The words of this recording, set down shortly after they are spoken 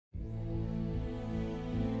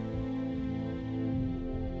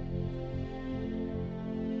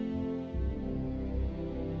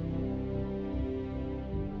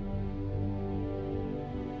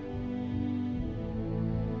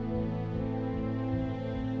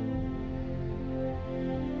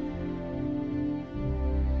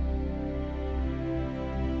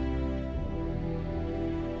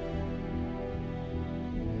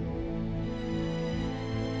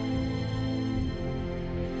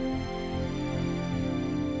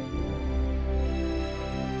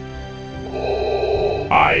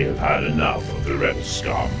I have had enough of the rebel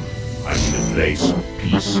scum. I need a place of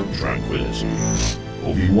peace and tranquility.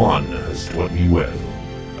 Obi-Wan has taught me well.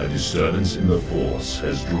 A disturbance in the Force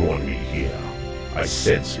has drawn me here. I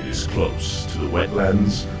sense it is close to the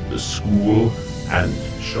wetlands, the school, and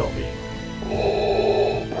shopping.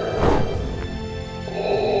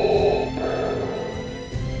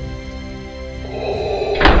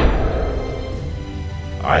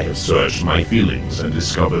 I have searched my feelings and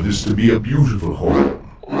discovered this to be a beautiful home.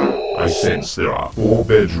 I sense there are 4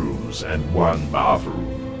 bedrooms and 1 bathroom.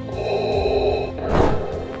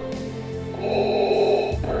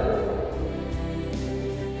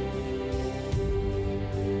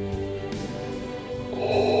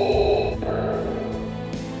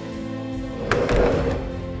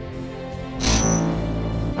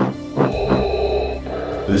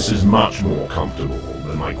 This is much more comfortable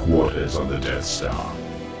than my quarters on the Death Star.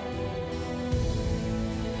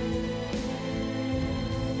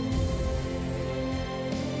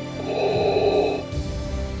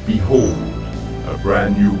 Behold, a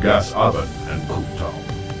brand new gas oven and cooktop.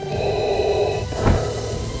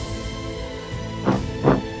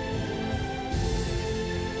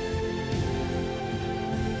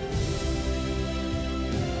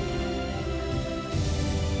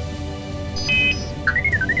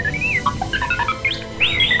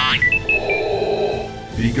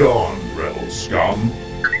 Begone, rebel scum!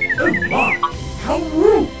 Oh my, how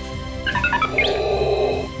rude!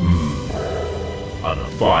 On a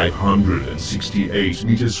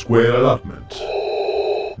 568-meter square allotment.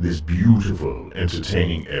 This beautiful,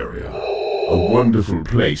 entertaining area. A wonderful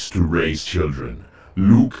place to raise children.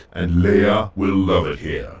 Luke and Leia will love it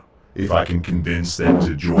here, if I can convince them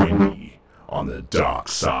to join me on the dark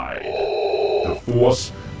side. The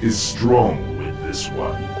Force is strong with this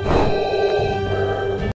one.